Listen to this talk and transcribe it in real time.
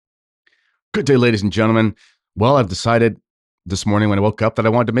Good day, ladies and gentlemen. Well, I've decided this morning when I woke up that I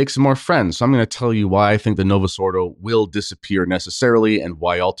wanted to make some more friends. So I'm going to tell you why I think the Novus Ordo will disappear necessarily and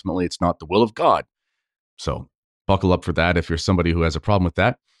why ultimately it's not the will of God. So buckle up for that if you're somebody who has a problem with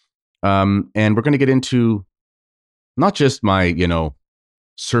that. And we're going to get into not just my,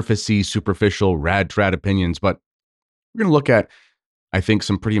 surfacey, superficial, rad trad opinions, but we're going to look at, I think,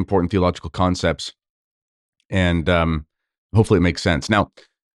 some pretty important theological concepts. And hopefully it makes sense. Now,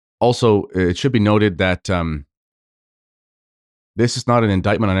 also, it should be noted that this is not an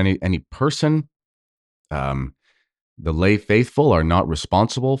indictment on any person. Um, the lay faithful are not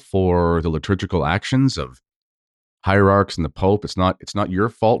responsible for the liturgical actions of hierarchs and the Pope. It's not your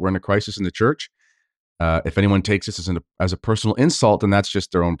fault. We're in a crisis in the church. If anyone takes this as a personal insult, then that's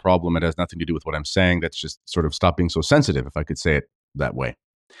just their own problem. It has nothing to do with what I'm saying. That's just sort of stop being so sensitive, if I could say it that way.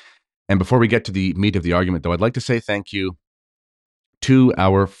 And before we get to the meat of the argument, though, I'd like to say thank you to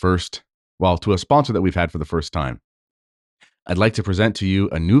to a sponsor that we've had for the first time. I'd like to present to you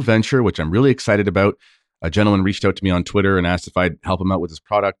a new venture, which I'm really excited about. A gentleman reached out to me on Twitter and asked if I'd help him out with his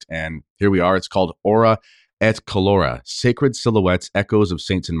product. And here we are. It's called Aura et Colora, Sacred Silhouettes, Echoes of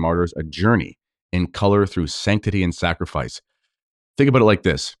Saints and Martyrs, a journey in color through sanctity and sacrifice. Think about it like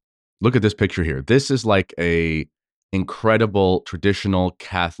this. Look at this picture here. This is like a incredible traditional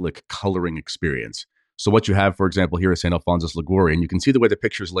Catholic coloring experience. So what you have, for example, here is St. Alphonsus Liguori, and you can see the way the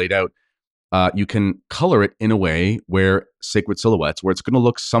picture's laid out. You can color it in a way where sacred silhouettes, where it's going to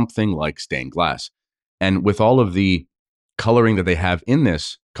look something like stained glass. And with all of the coloring that they have in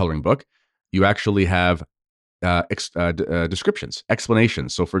this coloring book, you actually have descriptions,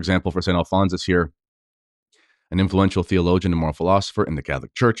 explanations. So, for example, for St. Alphonsus here, an influential theologian and moral philosopher in the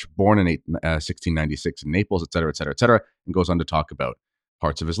Catholic Church, born in 1696 in Naples, et cetera, and goes on to talk about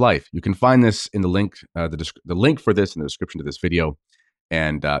parts of his life. You can find this in the link, the link for this in the description to this video.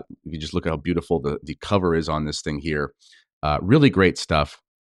 And you just look at how beautiful the cover is on this thing here. Really great stuff.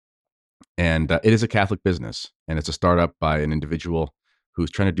 And it is a Catholic business. And it's a startup by an individual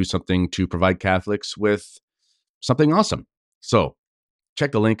who's trying to do something to provide Catholics with something awesome. So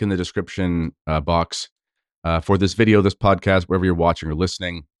check the link in the description box for this video, this podcast, wherever you're watching or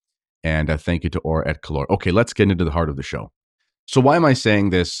listening. And thank you to Aura et Color. Okay, let's get into the heart of the show. So why am I saying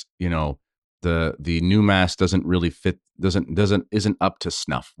this? The new mass doesn't really fit, isn't up to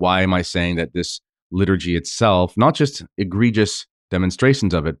snuff. Why am I saying that this liturgy itself, not just egregious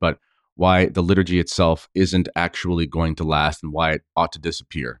demonstrations of it, but why the liturgy itself isn't actually going to last and why it ought to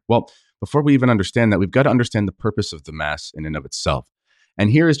disappear? Well, before we even understand that, we've got to understand the purpose of the mass in and of itself. And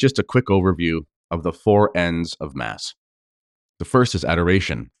here is just a quick overview of the four ends of mass. The first is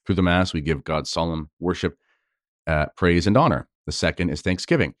adoration. Through the mass, we give God solemn worship, praise, and honor. The second is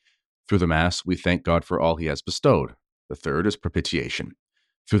thanksgiving. Through the Mass, we thank God for all he has bestowed. The third is propitiation.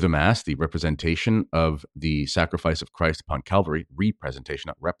 Through the Mass, the representation of the sacrifice of Christ upon Calvary, representation,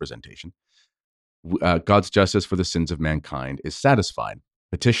 not representation, God's justice for the sins of mankind is satisfied.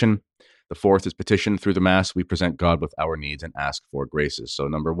 Petition. The fourth is petition. Through the Mass, we present God with our needs and ask for graces. So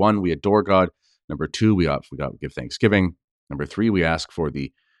number one, we adore God. Number two, we give thanksgiving. Number three, we ask for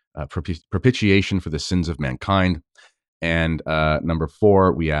the propitiation for the sins of mankind. And number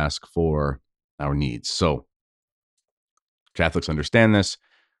four, we ask for our needs. So Catholics understand this.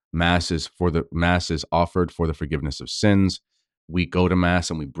 Mass is offered for the forgiveness of sins. We go to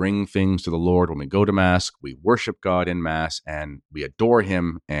Mass and we bring things to the Lord. When we go to Mass, we worship God in Mass and we adore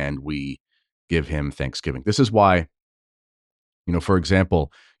him and we give him thanksgiving. This is why, for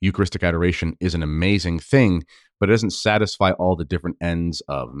example, Eucharistic adoration is an amazing thing, but it doesn't satisfy all the different ends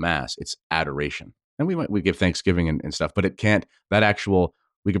of Mass. It's adoration. And we give thanksgiving and stuff, but it can't,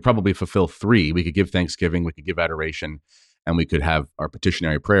 we could probably fulfill three. We could give thanksgiving, we could give adoration, and we could have our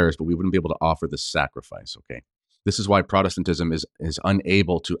petitionary prayers, but we wouldn't be able to offer the sacrifice, okay? This is why Protestantism is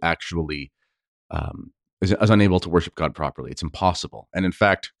unable to actually, is unable to worship God properly. It's impossible. And in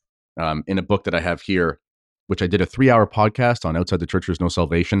fact, in a book that I have here, which I did a 3-hour podcast on Outside the Church There's No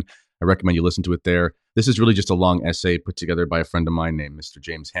Salvation, I recommend you listen to it there. This is really just a long essay put together by a friend of mine named Mr.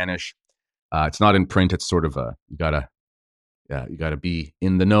 James Hanish. It's not in print. It's sort of you gotta be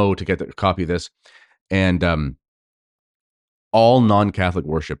in the know to get a copy of this. And all non-Catholic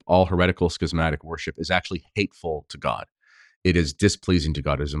worship, all heretical schismatic worship is actually hateful to God. It is displeasing to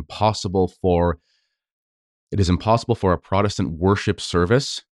God. It is impossible for a Protestant worship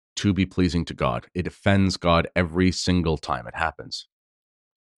service to be pleasing to God. It offends God every single time it happens.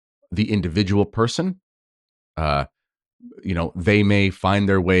 The individual person, they may find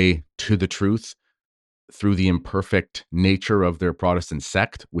their way to the truth through the imperfect nature of their Protestant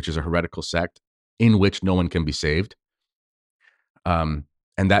sect, which is a heretical sect in which no one can be saved. And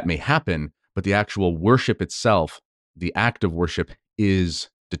that may happen, but the actual worship itself, the act of worship, is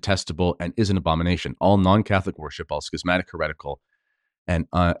detestable and is an abomination. All non-Catholic worship, all schismatic, heretical, and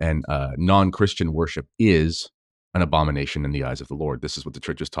non-Christian worship is an abomination in the eyes of the Lord. This is what the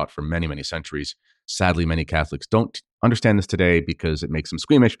church has taught for many, many centuries. Sadly, many Catholics don't understand this today because it makes them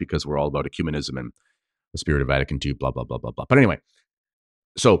squeamish, because we're all about ecumenism and the spirit of Vatican II, blah, blah, blah, blah, blah. But anyway,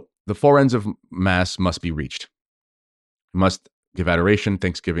 so the four ends of Mass must be reached. You must give adoration,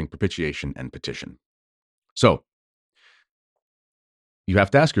 thanksgiving, propitiation, and petition. So you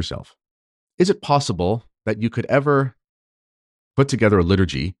have to ask yourself, is it possible that you could ever put together a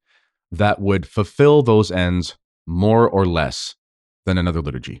liturgy that would fulfill those ends more or less than another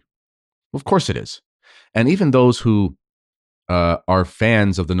liturgy? Of course it is. And even those who are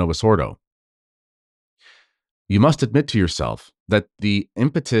fans of the Novus Ordo, you must admit to yourself that the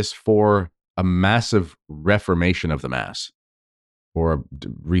impetus for a massive reformation of the Mass, or a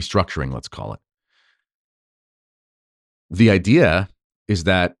restructuring, let's call it, the idea is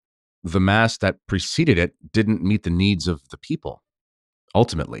that the Mass that preceded it didn't meet the needs of the people.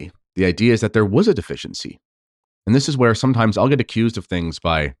 Ultimately, the idea is that there was a deficiency. And this is where sometimes I'll get accused of things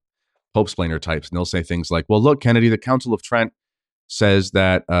by Pope-splainer types, and they'll say things like, well, look, Kennedy, the Council of Trent says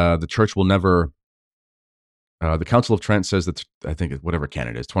that the church will never, the Council of Trent says that, I think whatever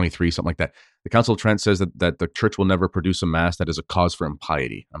canon it is, 23, something like that. The Council of Trent says that the church will never produce a Mass that is a cause for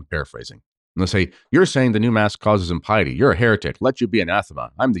impiety. I'm paraphrasing. And they'll say, you're saying the new Mass causes impiety. You're a heretic. Let you be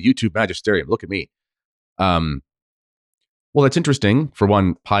anathema. I'm the YouTube magisterium. Look at me. Well, that's interesting. For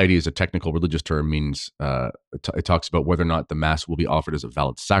one, piety is a technical religious term, means it talks about whether or not the Mass will be offered as a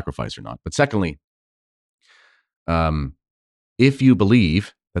valid sacrifice or not. But secondly, if you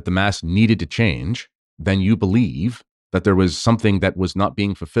believe that the Mass needed to change, then you believe that there was something that was not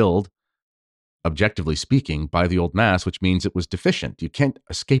being fulfilled, objectively speaking, by the old Mass, which means it was deficient. You can't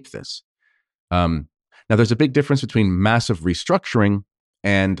escape this. Now, there's a big difference between massive restructuring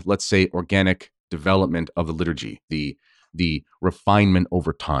and, let's say, organic development of the liturgy, the refinement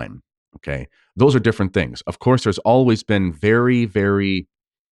over time. Okay, those are different things. Of course, there's always been very, very,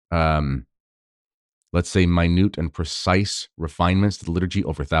 let's say, minute and precise refinements to the liturgy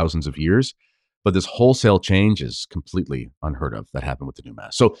over thousands of years. But this wholesale change is completely unheard of that happened with the new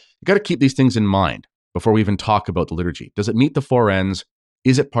Mass. So you got to keep these things in mind before we even talk about the liturgy. Does it meet the four ends?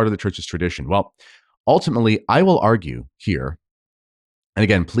 Is it part of the church's tradition? Well, ultimately, I will argue here, and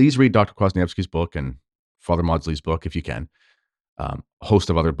again, please read Dr. Kwasniewski's book and Father Maudsley's book if you can. A host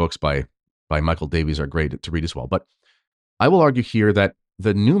of other books by Michael Davies are great to read as well. But I will argue here that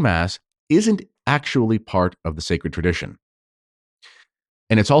the new Mass isn't actually part of the sacred tradition.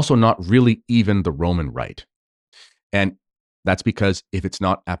 And it's also not really even the Roman rite. And that's because if it's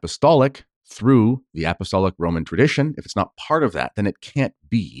not apostolic through the apostolic Roman tradition, if it's not part of that, then it can't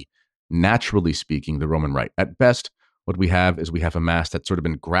be, naturally speaking, the Roman rite. At best, what we have is we have a Mass that's sort of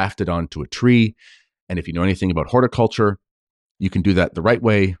been grafted onto a tree. And if you know anything about horticulture, you can do that the right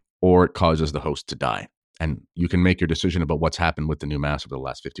way, or it causes the host to die. And you can make your decision about what's happened with the new Mass over the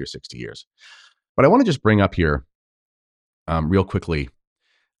last 50 or 60 years. But I want to just bring up here real quickly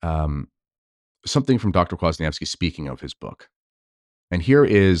something from Dr. Kwasniewski speaking of his book. And here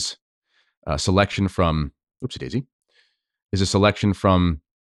is a selection from, oopsie daisy, is a selection from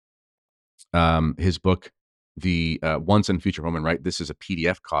his book, The Once and Future Roman Rite. This is a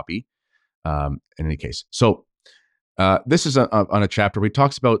PDF copy in any case. So this is on a chapter where he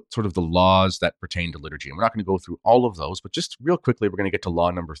talks about sort of the laws that pertain to liturgy. And we're not going to go through all of those, but just real quickly, we're going to get to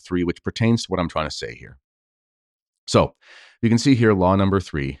law number 3, which pertains to what I'm trying to say here. So you can see here law number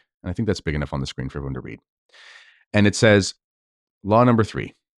 3, and I think that's big enough on the screen for everyone to read. And it says, law number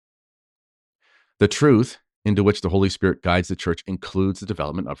 3, the truth into which the Holy Spirit guides the church includes the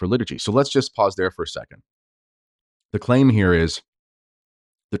development of her liturgy. So let's just pause there for a second. The claim here is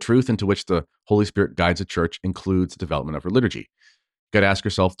the truth into which the Holy Spirit guides the church includes the development of her liturgy. You got to ask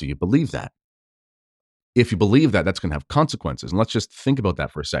yourself, do you believe that? If you believe that, that's going to have consequences. And let's just think about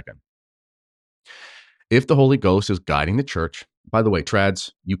that for a second. If the Holy Ghost is guiding the church, by the way,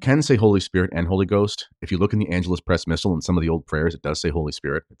 trads, you can say Holy Spirit and Holy Ghost. If you look in the Angelus Press Missal and some of the old prayers, it does say Holy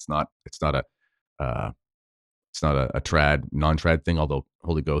Spirit. It's not a trad, non-trad thing, although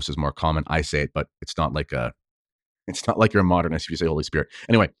Holy Ghost is more common. I say it, but it's not like you're a modernist if you say Holy Spirit.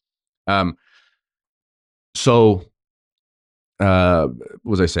 Anyway, what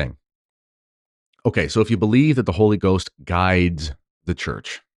was I saying? Okay, so if you believe that the Holy Ghost guides the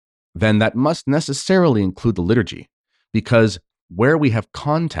church, then that must necessarily include the liturgy, because where we have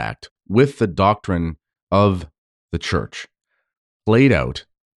contact with the doctrine of the church played out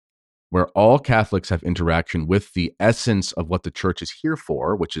where all Catholics have interaction with the essence of what the church is here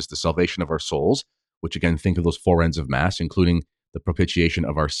for, which is the salvation of our souls, which again, think of those four ends of Mass, including the propitiation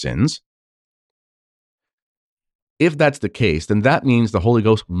of our sins. If that's the case, then that means the Holy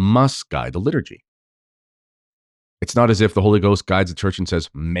Ghost must guide the liturgy. It's not as if the Holy Ghost guides the church and says,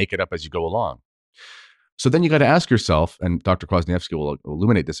 make it up as you go along. So then you got to ask yourself, and Dr. Kwasniewski will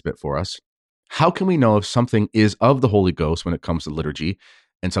illuminate this a bit for us, how can we know if something is of the Holy Ghost when it comes to liturgy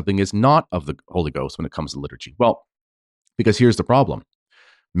and something is not of the Holy Ghost when it comes to liturgy? Well, because here's the problem.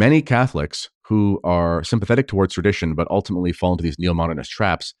 Many Catholics who are sympathetic towards tradition but ultimately fall into these neo-modernist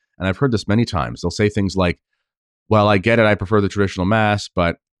traps, and I've heard this many times, they'll say things like, well, I get it, I prefer the traditional Mass,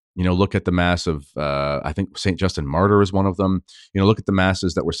 but look at the Mass of, I think St. Justin Martyr is one of them. Look at the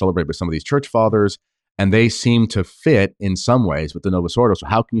Masses that were celebrated by some of these church fathers, and they seem to fit in some ways with the Novus Ordo. So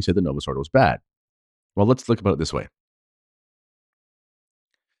how can you say the Novus Ordo was bad? Well, let's look about it this way.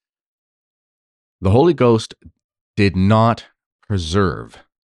 The Holy Ghost did not preserve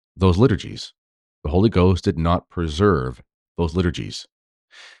those liturgies. The Holy Ghost did not preserve those liturgies.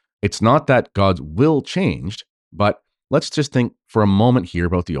 It's not that God's will changed, but let's just think for a moment here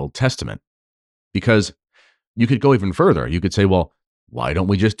about the Old Testament, because you could go even further. You could say, well, why don't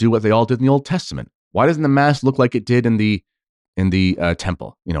we just do what they all did in the Old Testament? Why doesn't the Mass look like it did in the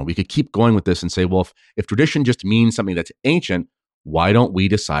temple? We could keep going with this and say, well, if tradition just means something that's ancient, why don't we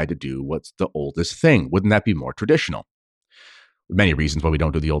decide to do what's the oldest thing? Wouldn't that be more traditional? Many reasons why we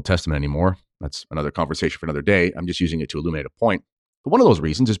don't do the Old Testament anymore. That's another conversation for another day. I'm just using it to illuminate a point. But one of those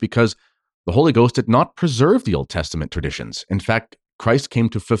reasons is because the Holy Ghost did not preserve the Old Testament traditions. In fact, Christ came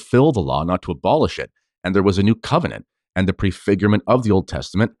to fulfill the law, not to abolish it. And there was a new covenant, and the prefigurement of the Old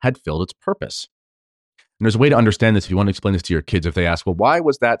Testament had filled its purpose. And there's a way to understand this if you want to explain this to your kids. If they ask, well, why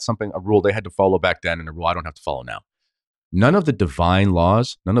was that a rule they had to follow back then and a rule I don't have to follow now? None of the divine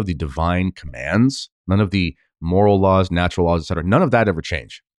laws, none of the divine commands, none of the moral laws, natural laws, etc., none of that ever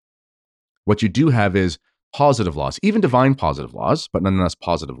change. What you do have is positive laws, even divine positive laws, but nonetheless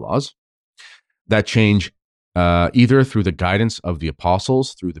positive laws that change either through the guidance of the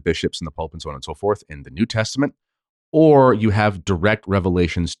apostles, through the bishops and the pope and so on and so forth in the New Testament, or you have direct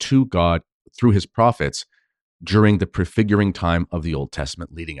revelations to God through his prophets during the prefiguring time of the Old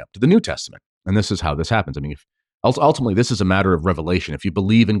Testament leading up to the New Testament. And this is how this happens. Ultimately, this is a matter of revelation. If you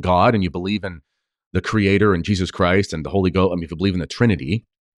believe in God and you believe in the Creator and Jesus Christ and the Holy Ghost, if you believe in the Trinity,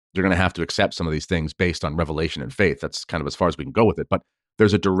 you're going to have to accept some of these things based on revelation and faith. That's kind of as far as we can go with it. But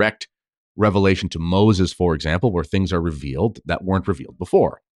there's a direct revelation to Moses, for example, where things are revealed that weren't revealed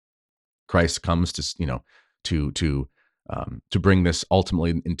before. Christ comes to bring this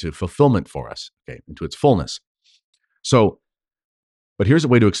ultimately into fulfillment for us, into its fullness. So, but here's a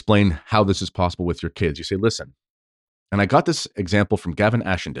way to explain how this is possible with your kids. You say, listen, and I got this example from Gavin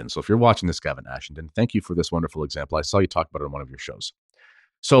Ashenden. So if you're watching this, Gavin Ashenden, thank you for this wonderful example. I saw you talk about it on one of your shows.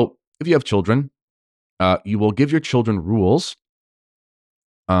 So if you have children, you will give your children rules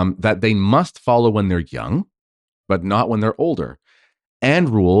that they must follow when they're young, but not when they're older, and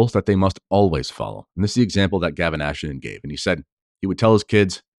rules that they must always follow. And this is the example that Gavin Ashenden gave. And he said he would tell his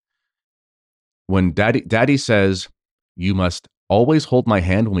kids, when daddy says, you must always hold my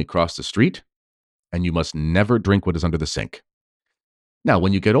hand when we cross the street, and you must never drink what is under the sink. Now,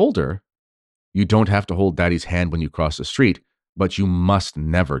 when you get older, you don't have to hold daddy's hand when you cross the street, but you must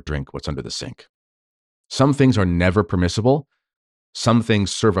never drink what's under the sink. Some things are never permissible. Some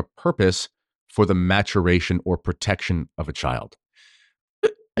things serve a purpose for the maturation or protection of a child.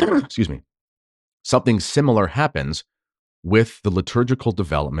 Excuse me. Something similar happens with the liturgical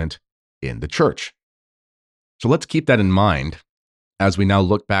development in the church. So let's keep that in mind as we now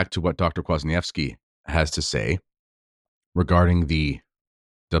look back to what Dr. Kwasniewski has to say regarding the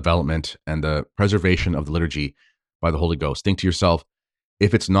development and the preservation of the liturgy by the Holy Ghost. Think to yourself,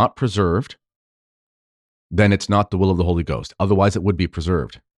 if it's not preserved, then it's not the will of the Holy Ghost. Otherwise, it would be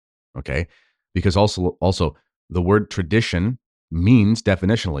preserved. Okay? Because also the word tradition means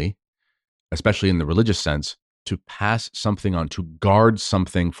definitionally, especially in the religious sense, to pass something on, to guard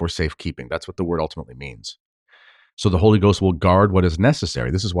something for safekeeping. That's what the word ultimately means. So the Holy Ghost will guard what is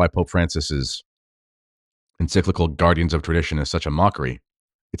necessary. This is why Pope Francis's encyclical Guardians of Tradition is such a mockery.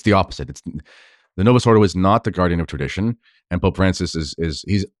 It's the opposite. The Novus Ordo is not the guardian of tradition, and Pope Francis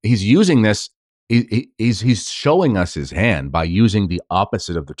he's using this. He's showing us his hand by using the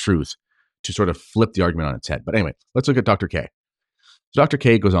opposite of the truth to sort of flip the argument on its head. But anyway, let's look at Dr. K. So Dr.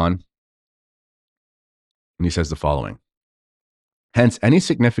 K goes on, and he says the following. Hence, any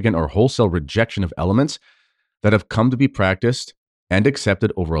significant or wholesale rejection of elements that have come to be practiced and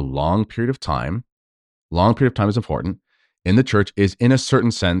accepted over a long period of time is important, in the church is, in a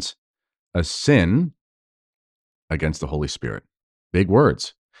certain sense, a sin against the Holy Spirit. Big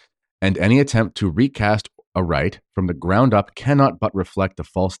words. And any attempt to recast a rite from the ground up cannot but reflect the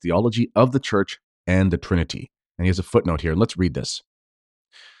false theology of the church and the Trinity. And he has a footnote here. Let's read this.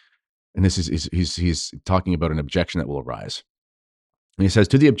 And this is he's talking about an objection that will arise. And he says,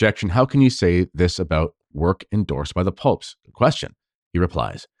 to the objection, how can you say this about work endorsed by the popes? Good question. He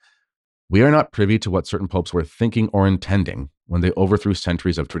replies, we are not privy to what certain popes were thinking or intending when they overthrew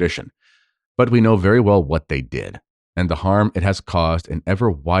centuries of tradition, but we know very well what they did and the harm it has caused in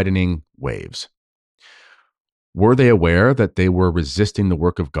ever-widening waves. Were they aware that they were resisting the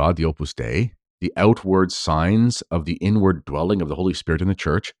work of God, the Opus Dei, the outward signs of the inward dwelling of the Holy Spirit in the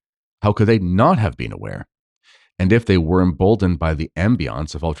church? How could they not have been aware? And if they were emboldened by the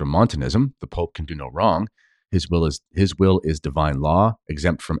ambiance of ultramontanism, the Pope can do no wrong, his will is divine law,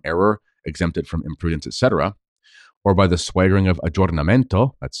 exempt from error, exempted from imprudence, etc., or by the swaggering of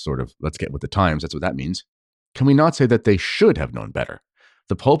aggiornamento, that's sort of, let's get with the times, that's what that means, can we not say that they should have known better?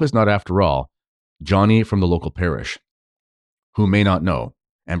 The Pope is not, after all, Johnny from the local parish, who may not know,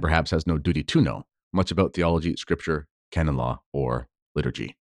 and perhaps has no duty to know, much about theology, scripture, canon law, or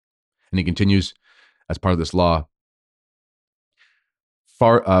liturgy. And he continues, as part of this law,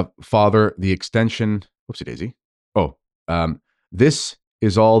 Father, the extension, whoopsie daisy. This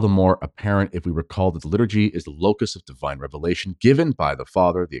is all the more apparent if we recall that the liturgy is the locus of divine revelation given by the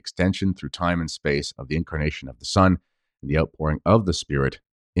Father, the extension through time and space of the incarnation of the Son, and the outpouring of the Spirit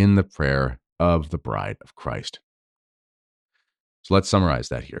in the prayer of the bride of Christ. So let's summarize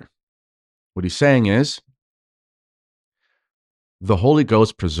that here. What he's saying is, the Holy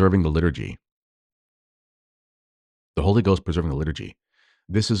Ghost preserving the liturgy. The Holy Ghost preserving the liturgy.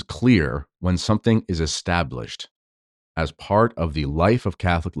 This is clear when something is established as part of the life of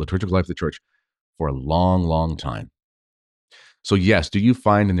Catholic, liturgical life of the church for a long, long time. So yes, do you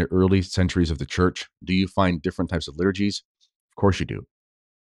find in the early centuries of the church, do you find different types of liturgies? Of course you do.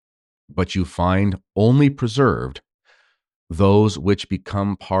 But you find only preserved those which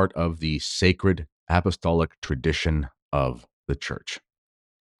become part of the sacred apostolic tradition of the church.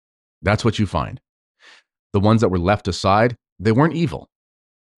 That's what you find. The ones that were left aside, they weren't evil.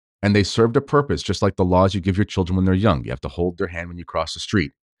 And they served a purpose, just like the laws you give your children when they're young. You have to hold their hand when you cross the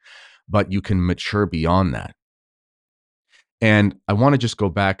street. But you can mature beyond that. And I want to just go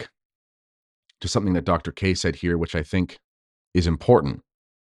back to something that Dr. K said here, which I think is important.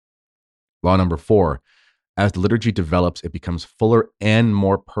 Law number 4, as the liturgy develops, it becomes fuller and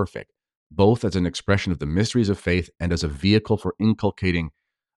more perfect, both as an expression of the mysteries of faith and as a vehicle for inculcating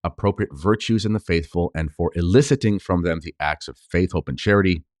appropriate virtues in the faithful and for eliciting from them the acts of faith, hope, and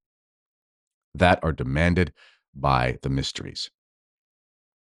charity that are demanded by the mysteries.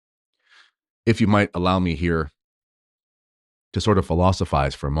 If you might allow me here to sort of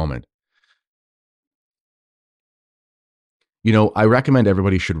philosophize for a moment. You know, I recommend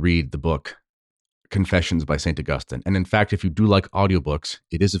everybody should read the book Confessions by St. Augustine. And in fact, if you do like audiobooks,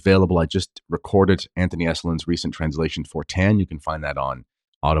 it is available. I just recorded Anthony Esselin's recent translation for Tan. You can find that on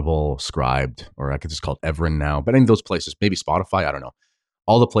Audible, Scribed, or I could just call it Everin now. But any of those places, maybe Spotify, I don't know.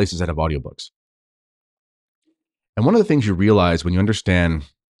 All the places that have audiobooks. And one of the things you realize when you understand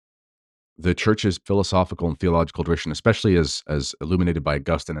the church's philosophical and theological tradition, especially as illuminated by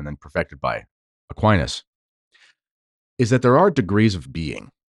Augustine and then perfected by Aquinas, is that there are degrees of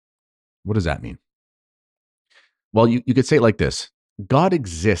being. What does that mean? Well, you could say it like this. God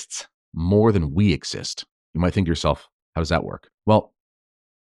exists more than we exist. You might think to yourself, how does that work? Well,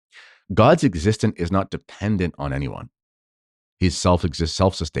 God's existence is not dependent on anyone. He's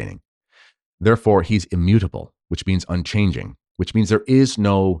self-sustaining. Therefore, he's immutable, which means unchanging, which means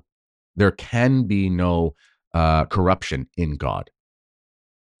there can be no corruption in God.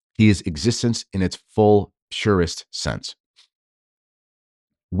 He is existence in its full, purest sense.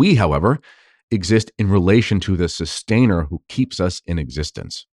 We, however, exist in relation to the sustainer who keeps us in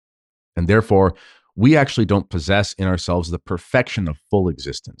existence. And therefore, we actually don't possess in ourselves the perfection of full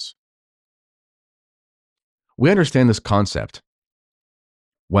existence. We understand this concept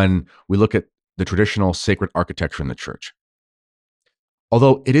when we look at the traditional sacred architecture in the church.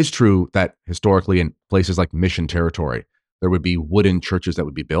 Although it is true that historically in places like Mission Territory, there would be wooden churches that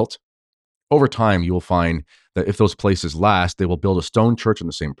would be built. Over time, you will find that if those places last, they will build a stone church on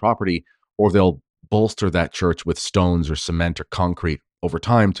the same property, or they'll bolster that church with stones or cement or concrete over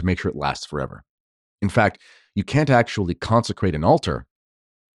time to make sure it lasts forever. In fact, you can't actually consecrate an altar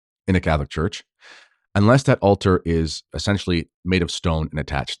in a Catholic church unless that altar is essentially made of stone and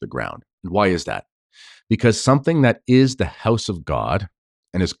attached to the ground. And why is that? Because something that is the house of God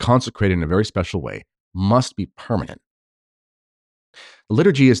and is consecrated in a very special way must be permanent. The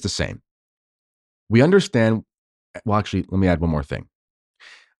liturgy is the same. We understand, well, actually, let me add one more thing.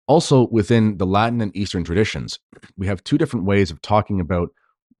 Also, within the Latin and Eastern traditions, we have two different ways of talking about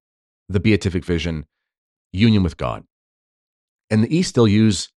the beatific vision, union with God. And the East still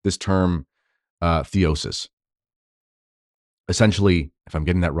use this term theosis. Essentially, if I'm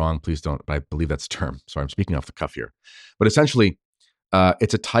getting that wrong, please don't, but I believe that's a term. Sorry, I'm speaking off the cuff here. But essentially,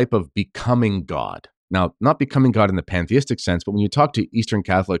 it's a type of becoming God. Now, not becoming God in the pantheistic sense, but when you talk to Eastern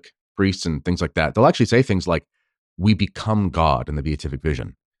Catholic priests and things like that, they'll actually say things like, we become God in the beatific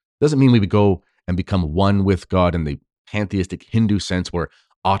vision. Doesn't mean we would go and become one with God in the pantheistic Hindu sense where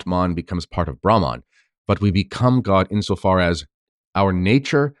Atman becomes part of Brahman, but we become God insofar as our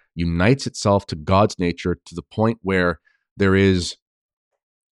nature unites itself to God's nature to the point where there is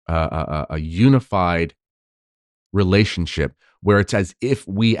a unified relationship where it's as if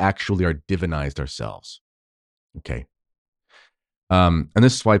we actually are divinized ourselves. Okay. And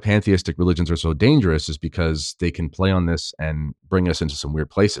this is why pantheistic religions are so dangerous, is because they can play on this and bring us into some weird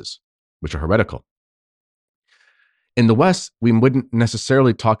places, which are heretical. In the West, we wouldn't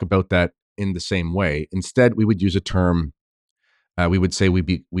necessarily talk about that in the same way. Instead, we would use a term, we would say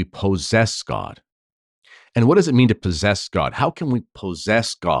we possess God. And what does it mean to possess God? How can we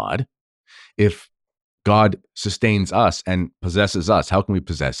possess God if God sustains us and possesses us? How can we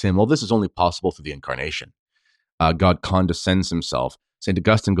possess him? Well, this is only possible through the incarnation. God condescends himself. St.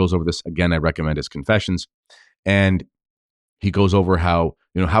 Augustine goes over this. Again, I recommend his Confessions. And he goes over how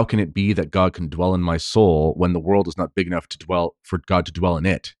can it be that God can dwell in my soul when the world is not big enough for God to dwell in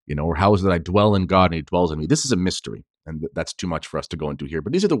it? Or how is it that I dwell in God and he dwells in me? This is a mystery. And that's too much for us to go into here.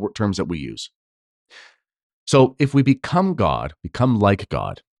 But these are the terms that we use. So if we become God, become like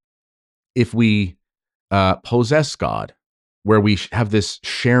God, if we possess God, where we have this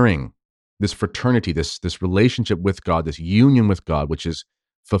sharing, this fraternity, this relationship with God, this union with God, which is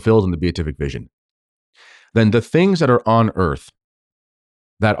fulfilled in the beatific vision, then the things that are on earth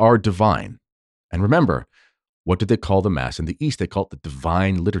that are divine, and remember, what did they call the Mass in the East? They call it the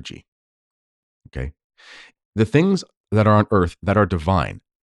divine liturgy. Okay? The things that are on earth that are divine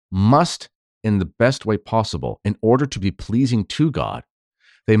must, in the best way possible, in order to be pleasing to God,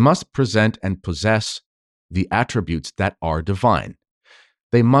 they must present and possess the attributes that are divine.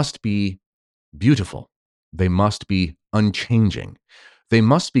 They must be beautiful. They must be unchanging. They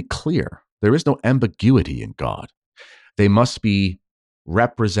must be clear. There is no ambiguity in God. They must be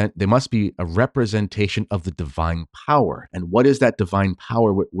a representation of the divine power. And what is that divine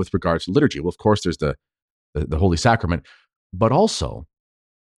power with regards to liturgy? Well, of course, there's the Holy Sacrament, but also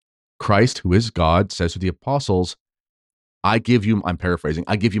Christ, who is God, says to the apostles, I'm paraphrasing,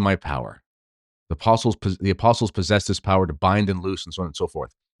 I give you my power. The apostles possess this power to bind and loose and so on and so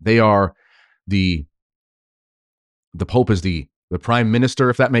forth. They are the Pope is the prime minister,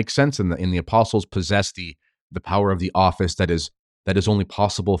 if that makes sense, and the apostles possess the power of the office that is only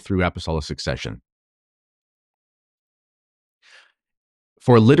possible through apostolic succession.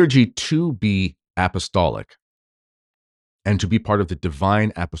 For liturgy to be apostolic and to be part of the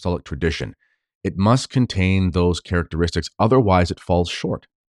divine apostolic tradition, it must contain those characteristics. Otherwise, it falls short.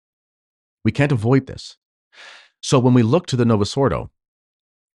 We can't avoid this. So when we look to the Novus Ordo,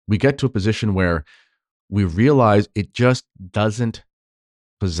 we get to a position where we realize it just doesn't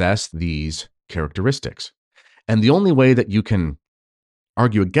possess these characteristics. And the only way that you can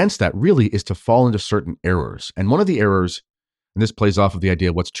argue against that really is to fall into certain errors. And one of the errors, and this plays off of the idea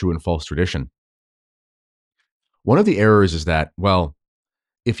of what's true and false tradition, one of the errors is that, well,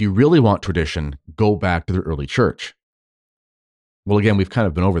 if you really want tradition, go back to the early church. Well, again, we've kind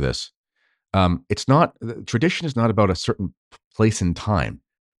of been over this. Tradition is not about a certain place in time.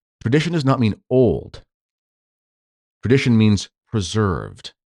 Tradition does not mean old. Tradition means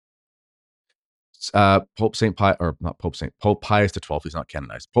preserved. Pope Pius XII, he's not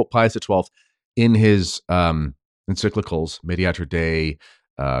canonized. Pope Pius XII, in his encyclicals, Mediator Dei,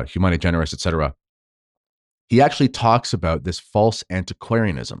 Humani Generis, etc., he actually talks about this false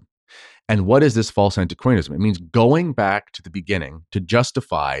antiquarianism. And what is this false antiquarianism? It means going back to the beginning to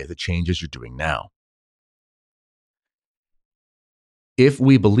justify the changes you're doing now. If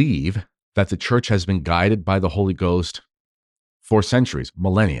we believe that the church has been guided by the Holy Ghost for centuries,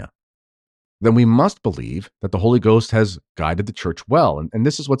 millennia, then we must believe that the Holy Ghost has guided the church well. And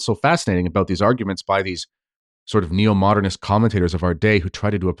this is what's so fascinating about these arguments by these sort of neo-modernist commentators of our day who try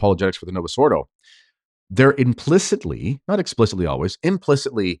to do apologetics for the Novus Ordo. They're implicitly, not explicitly always,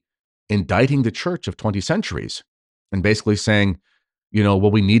 implicitly indicting the church of 20 centuries and basically saying, well,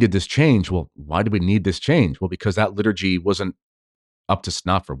 we needed this change. Well, why did we need this change? Well, because that liturgy wasn't up to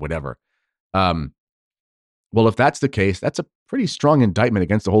snuff or whatever. Well, if that's the case, that's a pretty strong indictment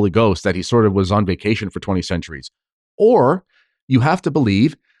against the Holy Ghost that he sort of was on vacation for 20 centuries. Or you have to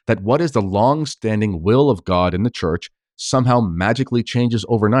believe that what is the long-standing will of God in the church somehow magically changes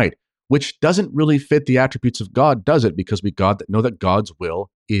overnight, which doesn't really fit the attributes of God, does it? Because we know that God's will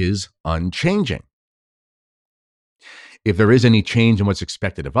is unchanging. If there is any change in what's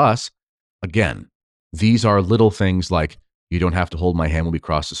expected of us, again, these are little things like you don't have to hold my hand when we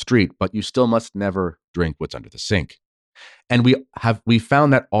cross the street, but you still must never drink what's under the sink. And we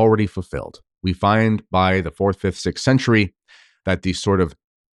found that already fulfilled. We find by the 4th, 5th, 6th century that these sort of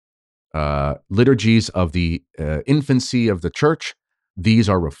liturgies of the infancy of the church, these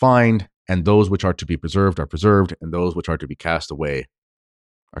are refined, and those which are to be preserved are preserved, and those which are to be cast away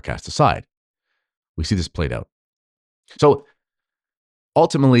are cast aside. We see this played out. So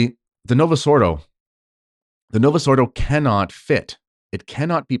ultimately, the Novus Ordo cannot fit. It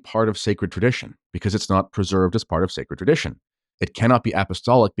cannot be part of sacred tradition because it's not preserved as part of sacred tradition. It cannot be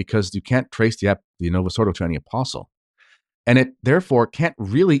apostolic because you can't trace the Novus Ordo to any apostle. And it therefore can't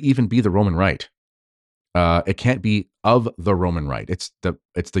really even be the Roman Rite. It can't be of the Roman Rite. It's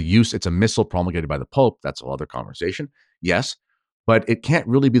a missal promulgated by the Pope. That's a whole other conversation. Yes, but it can't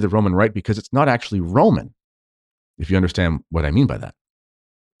really be the Roman Rite because it's not actually Roman, if you understand what I mean by that.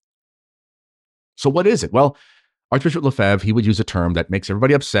 So what is it? Well, Archbishop Lefebvre, he would use a term that makes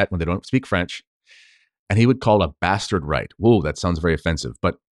everybody upset when they don't speak French, and he would call it a bastard rite. Whoa, that sounds very offensive,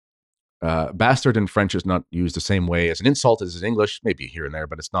 but bastard in French is not used the same way as an insult as in English, maybe here and there,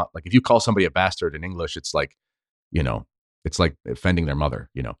 but it's not like if you call somebody a bastard in English, it's like, it's like offending their mother,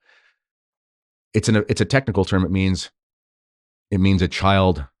 It's a technical term. It means a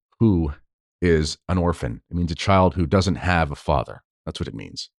child who is an orphan. It means a child who doesn't have a father. That's what it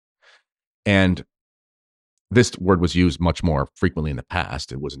means. And this word was used much more frequently in the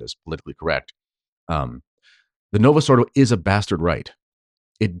past. It wasn't as politically correct. The Novus Ordo is a bastard rite.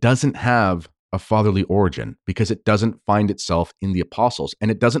 It doesn't have a fatherly origin because it doesn't find itself in the apostles,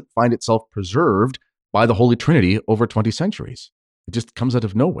 and it doesn't find itself preserved by the Holy Trinity over 20 centuries. It just comes out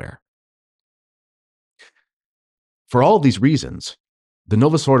of nowhere. For all of these reasons, the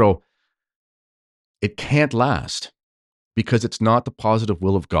Novus Ordo, it can't last because it's not the positive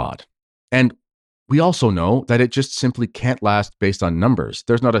will of God. And we also know that it just simply can't last based on numbers.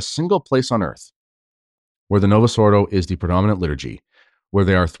 There's not a single place on earth where the Novus Ordo is the predominant liturgy, where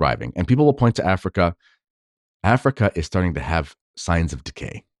they are thriving. And people will point to Africa. Africa is starting to have signs of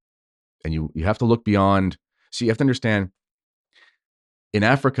decay. And you have to look beyond. See, you have to understand, in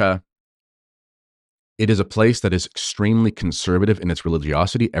Africa, it is a place that is extremely conservative in its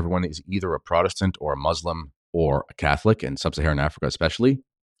religiosity. Everyone is either a Protestant or a Muslim or a Catholic, in sub-Saharan Africa especially.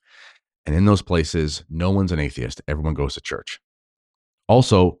 And in those places, no one's an atheist. Everyone goes to church.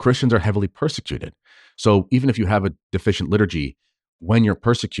 Also, Christians are heavily persecuted. So even if you have a deficient liturgy, when you're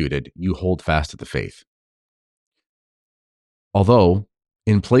persecuted, you hold fast to the faith. Although,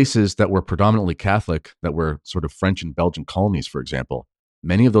 in places that were predominantly Catholic, that were sort of French and Belgian colonies, for example,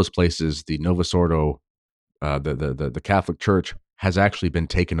 many of those places, the Novus Ordo, the Catholic Church, has actually been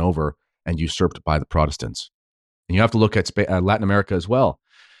taken over and usurped by the Protestants. And you have to look at Latin America as well.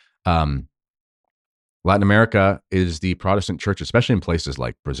 Latin America is the Protestant church, especially in places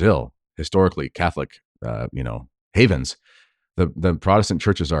like Brazil, historically Catholic, havens. The Protestant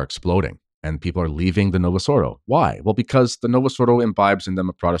churches are exploding and people are leaving the Novus Ordo. Why? Well, because the Novus Ordo imbibes in them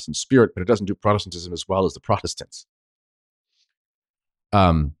a Protestant spirit, but it doesn't do Protestantism as well as the Protestants.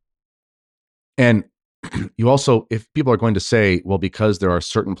 And you also, if people are going to say, well, because there are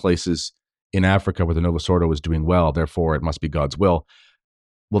certain places in Africa where the Novus Ordo is doing well, therefore it must be God's will.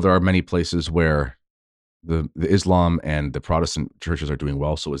 Well, there are many places where the Islam and the Protestant churches are doing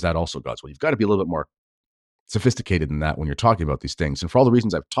well. So is that also God's will? You've got to be a little bit more sophisticated than that when you're talking about these things. And for all the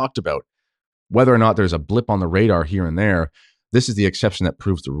reasons I've talked about, whether or not there's a blip on the radar here and there, this is the exception that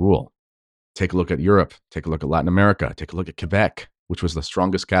proves the rule. Take a look at Europe. Take a look at Latin America. Take a look at Quebec, which was the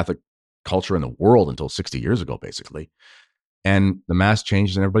strongest Catholic culture in the world until 60 years ago, basically. And the mass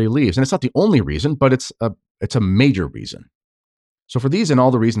changes and everybody leaves. And it's not the only reason, but it's a major reason. So for these and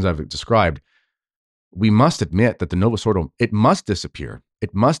all the reasons I've described, we must admit that the Novus Ordo, it must disappear.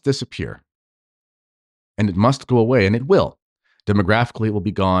 It must disappear. And it must go away, and it will. Demographically, it will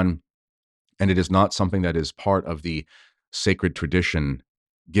be gone, and it is not something that is part of the sacred tradition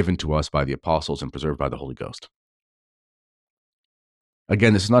given to us by the apostles and preserved by the Holy Ghost.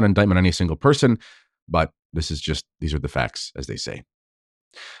 Again, this is not an indictment on any single person, but these are the facts, as they say.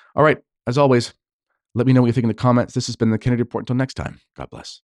 All right, as always, let me know what you think in the comments. This has been the Kennedy Report. Until next time, God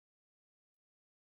bless.